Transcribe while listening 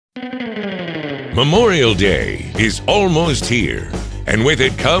Memorial Day is almost here, and with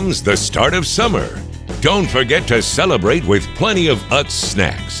it comes the start of summer. Don't forget to celebrate with plenty of Utz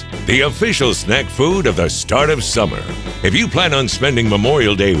snacks, the official snack food of the start of summer. If you plan on spending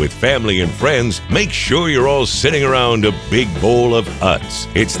Memorial Day with family and friends, make sure you're all sitting around a big bowl of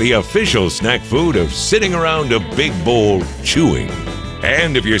Utz. It's the official snack food of sitting around a big bowl chewing.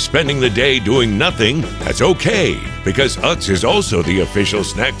 And if you're spending the day doing nothing, that's okay, because Utz is also the official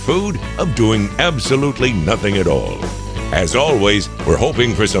snack food of doing absolutely nothing at all. As always, we're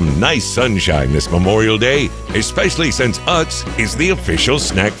hoping for some nice sunshine this Memorial Day, especially since Utz is the official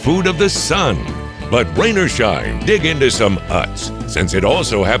snack food of the sun. But rain or shine, dig into some Utz, since it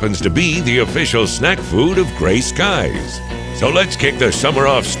also happens to be the official snack food of gray skies. So let's kick the summer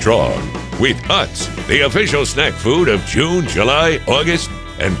off strong with Utz, the official snack food of June, July, August,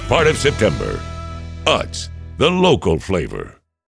 and part of September. Utz, the local flavor.